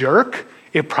a jerk,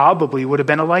 it probably would have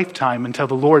been a lifetime until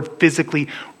the Lord physically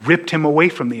ripped him away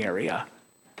from the area.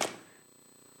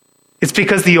 It's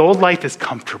because the old life is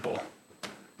comfortable.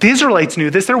 The Israelites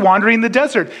knew this. They're wandering in the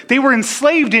desert. They were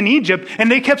enslaved in Egypt, and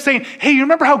they kept saying, hey, you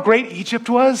remember how great Egypt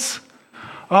was?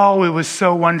 Oh, it was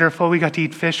so wonderful. We got to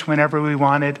eat fish whenever we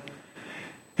wanted.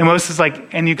 And Moses is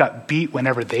like, and you got beat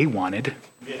whenever they wanted.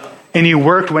 Yeah. And you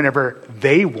worked whenever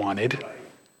they wanted. But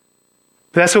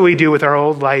that's what we do with our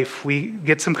old life. We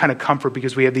get some kind of comfort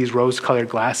because we have these rose-colored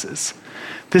glasses.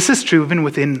 This is true even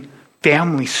within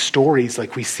family stories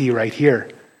like we see right here.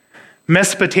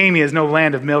 Mesopotamia is no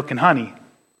land of milk and honey.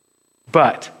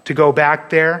 But to go back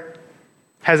there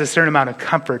has a certain amount of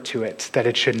comfort to it that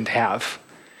it shouldn't have.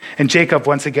 And Jacob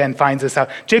once again finds this out.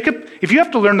 Jacob, if you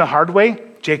have to learn the hard way,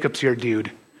 Jacob's your dude.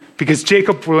 Because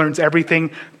Jacob learns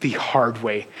everything the hard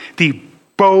way. The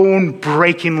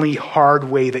bone-breakingly hard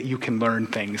way that you can learn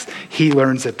things. He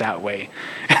learns it that way.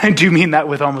 And I do mean that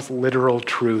with almost literal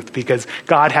truth, because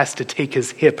God has to take his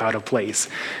hip out of place.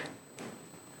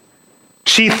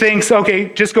 She thinks,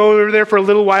 okay, just go over there for a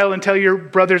little while until your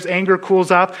brother's anger cools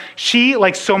off. She,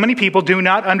 like so many people, do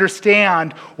not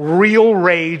understand real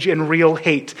rage and real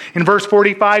hate. In verse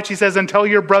 45, she says, until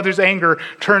your brother's anger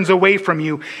turns away from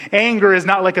you. Anger is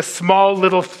not like a small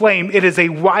little flame. It is a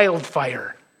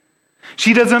wildfire.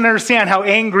 She doesn't understand how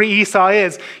angry Esau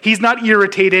is. He's not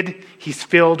irritated. He's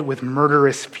filled with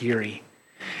murderous fury.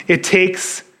 It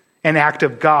takes an act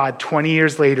of God 20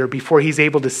 years later before he's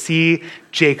able to see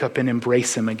Jacob and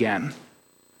embrace him again.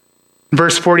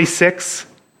 Verse 46,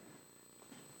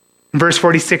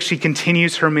 she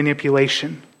continues her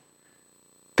manipulation.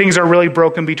 Things are really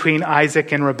broken between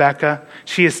Isaac and Rebekah.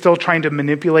 She is still trying to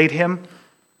manipulate him.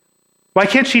 Why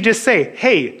can't she just say,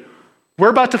 hey, we're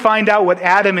about to find out what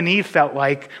Adam and Eve felt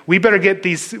like. We better get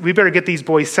these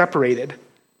boys separated.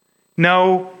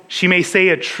 No, she may say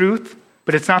a truth,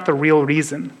 but it's not the real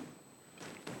reason.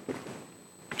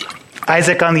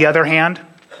 Isaac, on the other hand,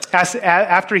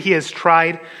 after he has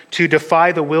tried to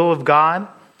defy the will of God,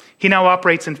 he now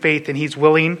operates in faith, and he's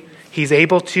willing, he's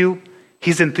able to,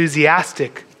 he's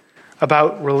enthusiastic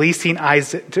about releasing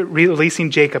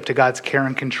Jacob to God's care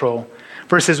and control.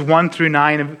 Verses 1 through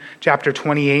 9 of chapter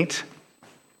 28.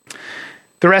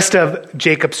 The rest of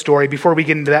Jacob's story, before we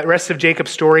get into that, rest of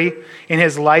Jacob's story in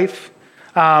his life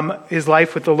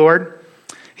with the Lord,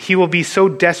 he will be so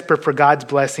desperate for God's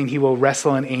blessing, he will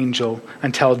wrestle an angel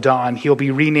until dawn. He will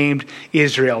be renamed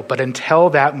Israel. But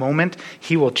until that moment,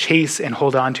 he will chase and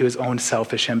hold on to his own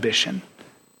selfish ambition.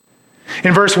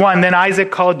 In verse 1, then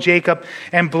Isaac called Jacob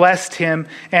and blessed him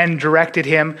and directed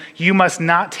him, you must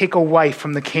not take a wife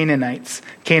from the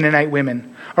Canaanite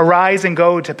women. Arise and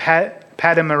go to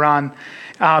Paddan-aram,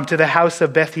 to the house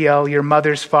of Bethuel, your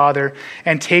mother's father,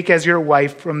 and take as your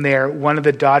wife from there one of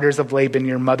the daughters of Laban,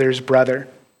 your mother's brother.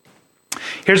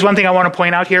 Here's one thing I want to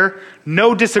point out here.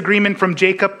 No disagreement from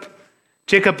Jacob.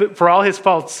 Jacob, for all his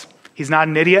faults, he's not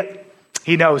an idiot.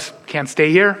 He knows, can't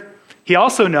stay here. He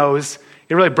also knows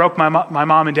it really broke my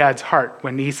mom and dad's heart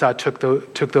when Esau took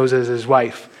those as his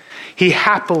wife. He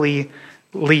happily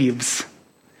leaves.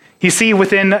 You see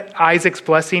within Isaac's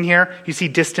blessing here, you see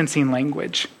distancing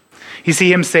language. You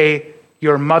see him say,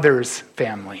 your mother's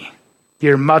family.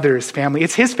 Your mother's family.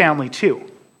 It's his family too.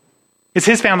 It's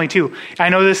his family too. I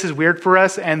know this is weird for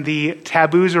us, and the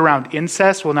taboos around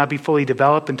incest will not be fully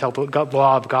developed until the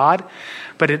law of God,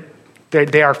 but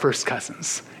they are first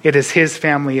cousins. It is his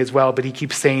family as well, but he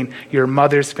keeps saying, your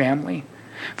mother's family.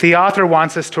 The author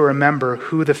wants us to remember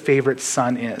who the favorite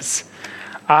son is.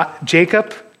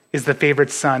 Jacob is the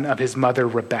favorite son of his mother,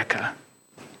 Rebekah.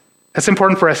 That's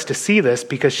important for us to see this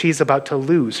because she's about to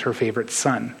lose her favorite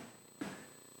son.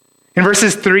 In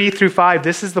verses 3 through 5,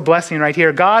 this is the blessing right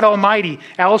here. God Almighty,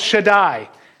 El Shaddai.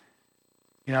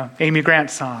 Amy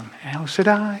Grant's song, El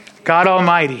Shaddai, God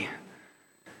Almighty.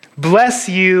 bless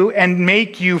you and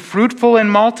make you fruitful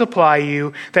and multiply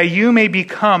you, that you may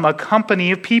become a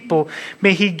company of people.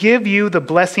 May he give you the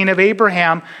blessing of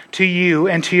Abraham to you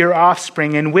and to your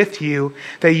offspring and with you,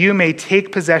 that you may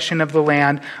take possession of the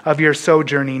land of your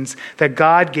sojournings that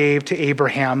God gave to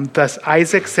Abraham. Thus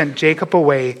Isaac sent Jacob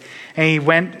away, and he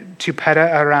went to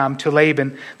Paddan-aram to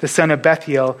Laban, the son of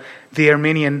Bethuel, the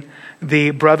Aramean, the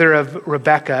brother of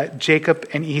Rebekah, Jacob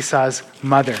and Esau's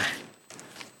mother.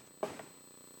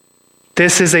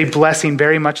 This is a blessing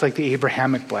very much like the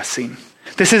Abrahamic blessing.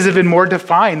 This is even more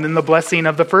defined than the blessing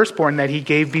of the firstborn that he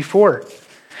gave before.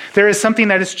 There is something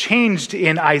that has changed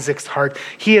in Isaac's heart.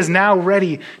 He is now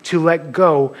ready to let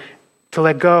go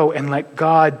and let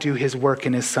God do his work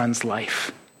in his son's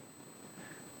life.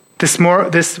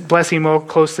 This blessing more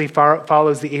closely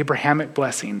follows the Abrahamic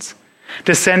blessings.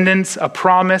 Descendants, a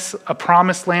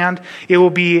promised land. It will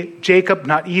be Jacob,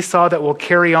 not Esau, that will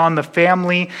carry on the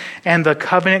family and the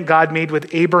covenant God made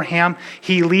with Abraham.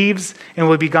 He leaves and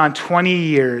will be gone 20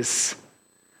 years,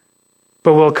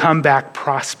 but will come back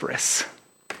prosperous.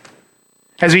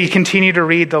 As we continue to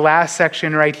read the last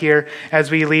section right here,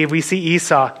 as we leave, we see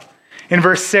Esau. In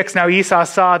verse 6, now Esau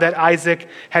saw that Isaac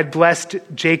had blessed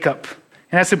Jacob.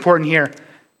 And that's important here.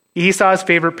 Esau's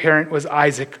favorite parent was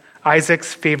Isaac.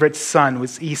 Isaac's favorite son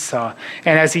was Esau.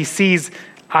 And as he sees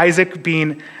Isaac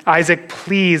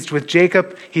pleased with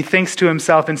Jacob, he thinks to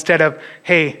himself, instead of,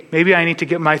 hey, maybe I need to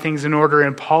get my things in order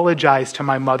and apologize to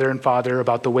my mother and father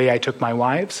about the way I took my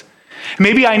wives.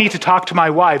 Maybe I need to talk to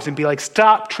my wives and be like,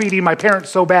 stop treating my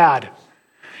parents so bad.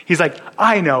 He's like,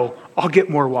 I know, I'll get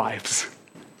more wives.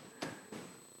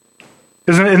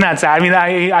 Isn't that sad? I mean,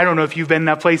 I don't know if you've been in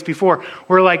that place before.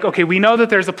 We're like, okay, we know that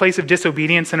there's a place of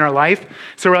disobedience in our life.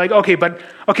 So we're like, okay, I'm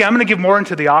going to give more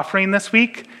into the offering this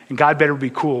week, and God better be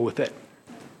cool with it.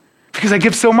 Because I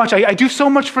give so much. I do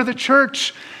so much for the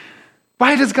church.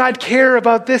 Why does God care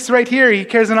about this right here? He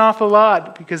cares an awful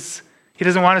lot because he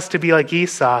doesn't want us to be like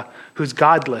Esau, who's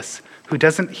godless, who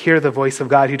doesn't hear the voice of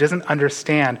God, who doesn't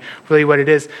understand really what it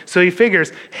is. So he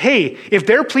figures, hey, if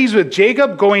they're pleased with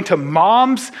Jacob going to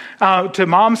mom's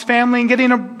family and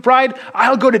getting a bride,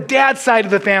 I'll go to dad's side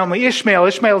of the family, Ishmael.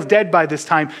 Ishmael's dead by this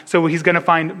time, so he's going to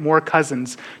find more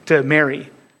cousins to marry.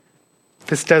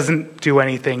 This doesn't do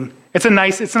anything. It's a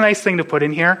nice thing to put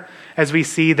in here as we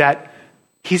see that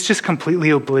he's just completely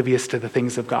oblivious to the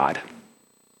things of God.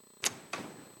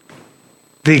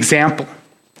 The example.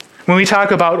 When we talk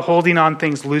about holding on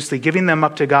things loosely, giving them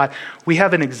up to God, we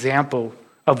have an example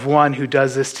of one who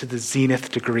does this to the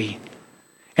zenith degree.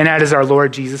 And that is our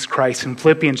Lord Jesus Christ. In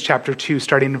Philippians chapter 2,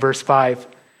 starting in verse 5,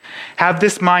 have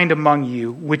this mind among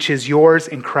you, which is yours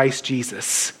in Christ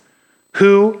Jesus,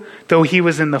 who, though he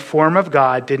was in the form of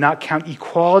God, did not count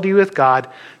equality with God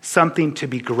something to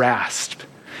be grasped.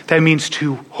 That means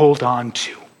to hold on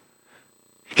to.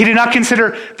 He did not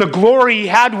consider the glory he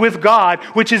had with God,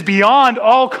 which is beyond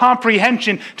all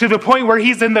comprehension, to the point where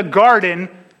he's in the garden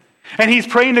and he's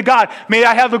praying to God, may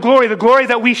I have the glory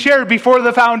that we shared before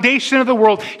the foundation of the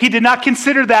world. He did not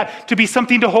consider that to be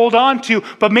something to hold on to,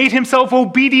 but made himself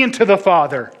obedient to the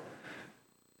Father.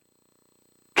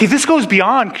 Okay, this goes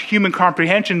beyond human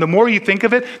comprehension. The more you think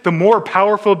of it, the more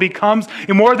powerful it becomes.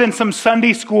 And more than some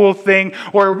Sunday school thing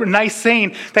or nice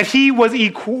saying, that he was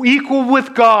equal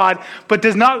with God, but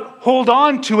does not hold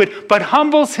on to it, but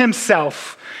humbles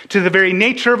himself to the very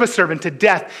nature of a servant, to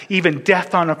death, even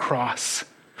death on a cross.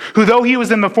 Who, though he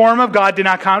was in the form of God, did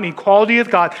not count equality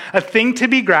with God a thing to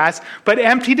be grasped, but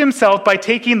emptied himself by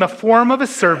taking the form of a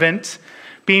servant,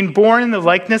 being born in the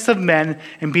likeness of men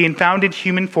and being found in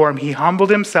human form, he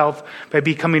humbled himself by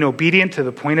becoming obedient to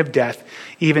the point of death,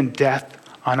 even death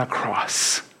on a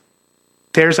cross.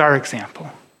 There's our example.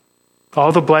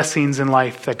 All the blessings in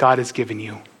life that God has given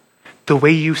you, the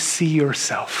way you see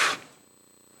yourself,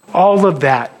 all of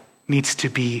that needs to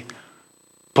be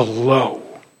below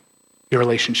your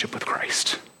relationship with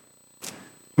Christ.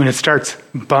 When it starts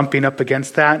bumping up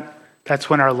against that, that's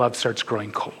when our love starts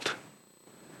growing cold.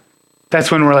 That's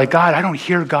when we're like, God, I don't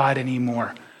hear God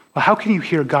anymore. Well, how can you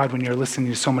hear God when you're listening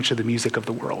to so much of the music of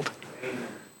the world,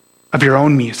 of your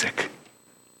own music?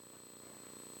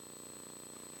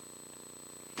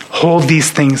 Hold these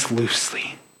things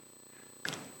loosely.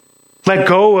 Let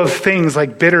go of things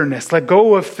like bitterness. Let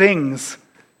go of things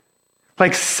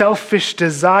like selfish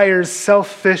desires,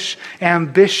 selfish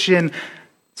ambition.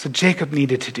 So Jacob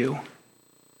needed to do.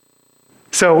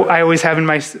 So I always have in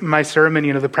my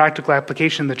sermon, the practical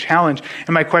application, the challenge.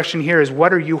 And my question here is,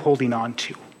 what are you holding on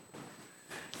to?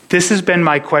 This has been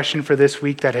my question for this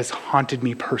week that has haunted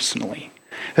me personally,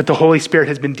 that the Holy Spirit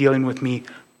has been dealing with me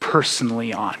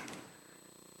personally on.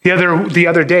 The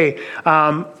other day,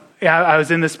 I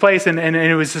was in this place and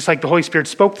it was just like the Holy Spirit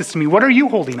spoke this to me. What are you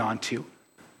holding on to?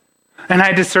 And I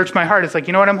had to search my heart. It's like,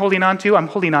 you know what I'm holding on to? I'm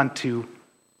holding on to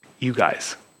you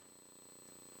guys.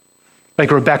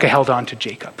 Like Rebecca held on to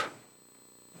Jacob.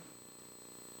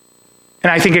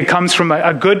 And I think it comes from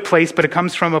a good place, but it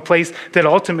comes from a place that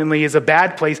ultimately is a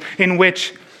bad place in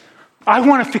which I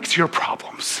want to fix your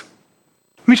problems.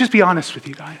 Let me just be honest with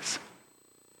you guys.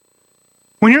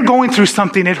 When you're going through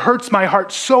something, it hurts my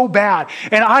heart so bad.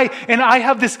 And I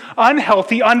have this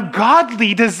unhealthy,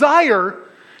 ungodly desire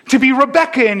to be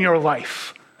Rebecca in your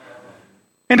life.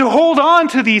 And to hold on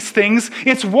to these things.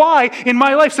 It's why in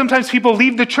my life sometimes people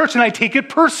leave the church and I take it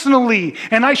personally.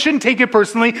 And I shouldn't take it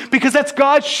personally because that's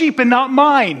God's sheep and not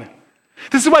mine.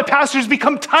 This is why pastors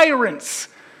become tyrants.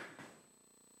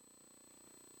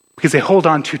 Because they hold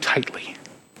on too tightly.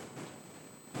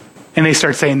 And they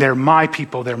start saying, they're my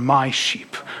people, they're my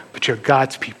sheep. But you're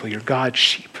God's people, you're God's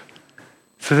sheep.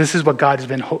 So this is what God has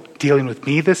been dealing with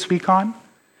me this week on.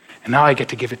 And now I get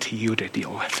to give it to you to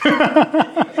deal with.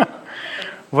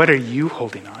 What are you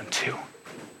holding on to?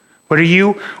 What are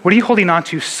you holding on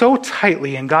to so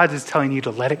tightly and God is telling you to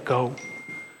let it go,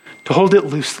 to hold it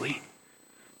loosely,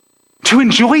 to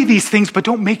enjoy these things but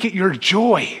don't make it your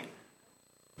joy.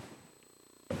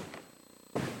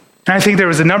 And I think there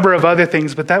was a number of other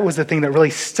things, but that was the thing that really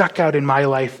stuck out in my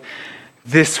life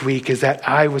this week is that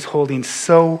I was holding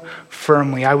so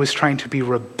firmly. I was trying to be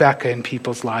Rebecca in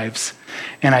people's lives,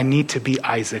 and I need to be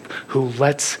Isaac who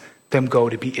lets them go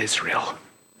to be Israel.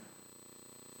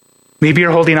 Maybe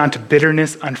you're holding on to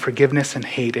bitterness, unforgiveness, and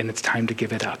hate, and it's time to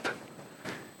give it up.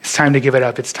 It's time to give it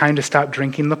up. It's time to stop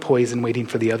drinking the poison, waiting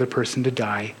for the other person to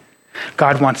die.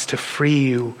 God wants to free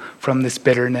you from this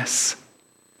bitterness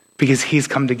because he's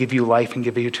come to give you life and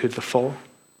give you to the full.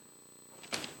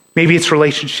 Maybe it's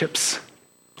relationships.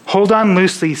 Hold on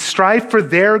loosely. Strive for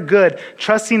their good,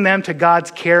 trusting them to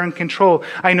God's care and control.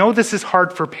 I know this is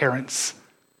hard for parents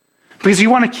because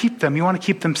you want to keep them. You want to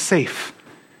keep them safe.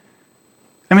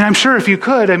 I mean, I'm sure if you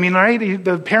could, right?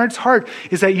 The parent's heart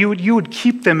is that you would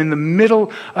keep them in the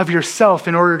middle of yourself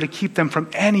in order to keep them from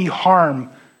any harm.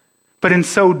 But in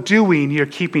so doing, you're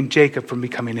keeping Jacob from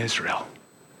becoming Israel.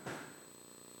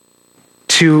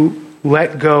 To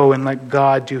let go and let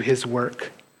God do his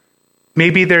work.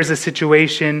 Maybe there's a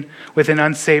situation with an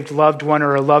unsaved loved one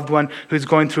or a loved one who's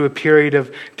going through a period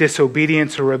of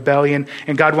disobedience or rebellion,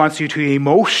 and God wants you to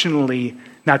emotionally,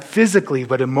 not physically,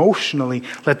 but emotionally,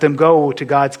 let them go to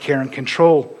God's care and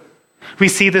control. We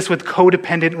see this with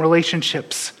codependent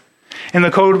relationships. In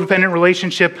the codependent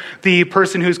relationship, the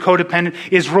person who's codependent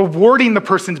is rewarding the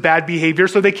person's bad behavior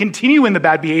so they continue in the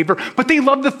bad behavior, but they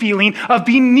love the feeling of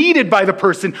being needed by the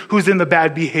person who's in the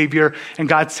bad behavior. And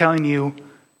God's telling you,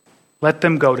 let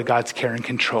them go to God's care and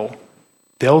control.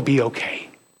 They'll be okay.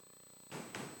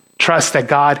 Trust that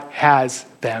God has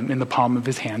them in the palm of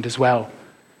his hand as well.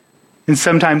 And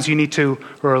sometimes you need to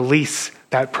release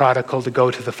that prodigal to go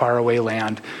to the faraway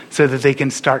land so that they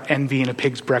can start envying a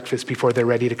pig's breakfast before they're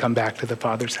ready to come back to the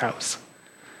Father's house.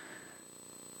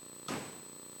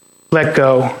 Let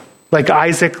go. Like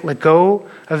Isaac, let go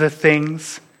of the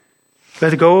things.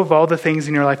 Let go of all the things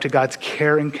in your life to God's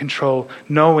care and control,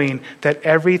 knowing that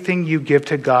everything you give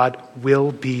to God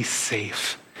will be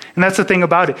safe. And that's the thing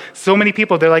about it. So many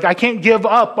people, they're like, I can't give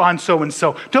up on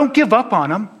so-and-so. Don't give up on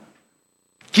them.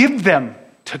 Give them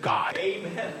to God.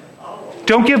 Amen.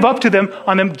 Don't give up to them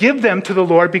on them. Give them to the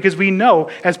Lord because we know,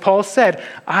 as Paul said,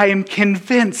 I am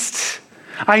convinced.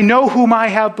 I know whom I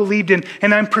have believed in,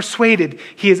 and I'm persuaded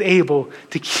he is able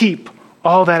to keep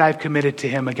all that I've committed to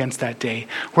him against that day.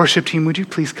 Worship team, would you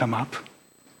please come up?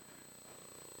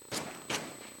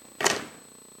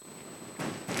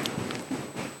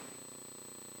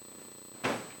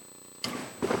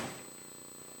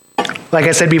 Like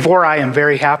I said before, I am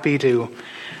very happy to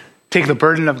take the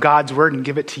burden of God's word and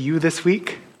give it to you this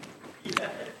week.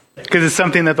 Because it's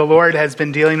something that the Lord has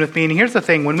been dealing with me. And here's the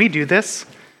thing, when we do this,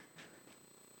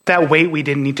 that weight we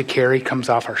didn't need to carry comes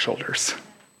off our shoulders.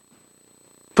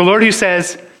 The Lord who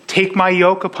says, take my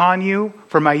yoke upon you,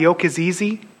 for my yoke is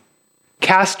easy.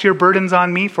 Cast your burdens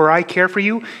on me, for I care for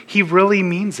you. He really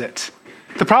means it.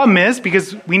 The problem is,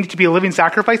 because we need to be a living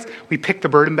sacrifice, we pick the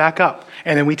burden back up,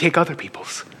 and then we take other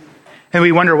people's. And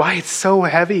we wonder why it's so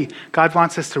heavy. God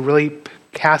wants us to really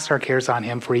cast our cares on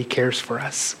him, for he cares for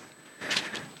us.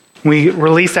 We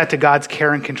release that to God's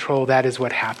care and control. That is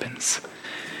what happens.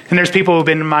 And there's people who've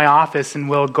been in my office and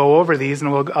we'll go over these and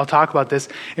I'll talk about this.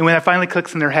 And when that finally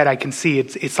clicks in their head, I can see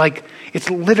it's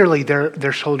literally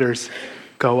their shoulders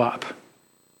go up.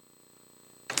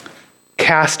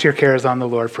 Cast your cares on the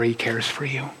Lord, for he cares for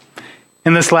you.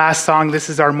 In this last song, this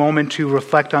is our moment to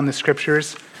reflect on the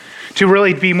scriptures. to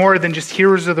really be more than just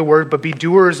hearers of the word, but be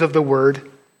doers of the word.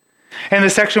 And the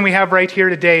section we have right here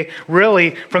today,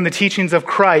 really from the teachings of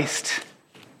Christ,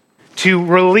 to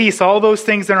release all those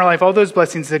things in our life, all those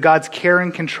blessings to God's care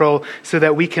and control so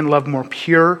that we can love more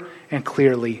pure and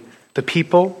clearly the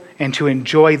people and to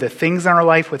enjoy the things in our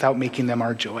life without making them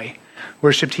our joy.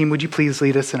 Worship team, would you please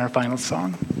lead us in our final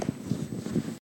song?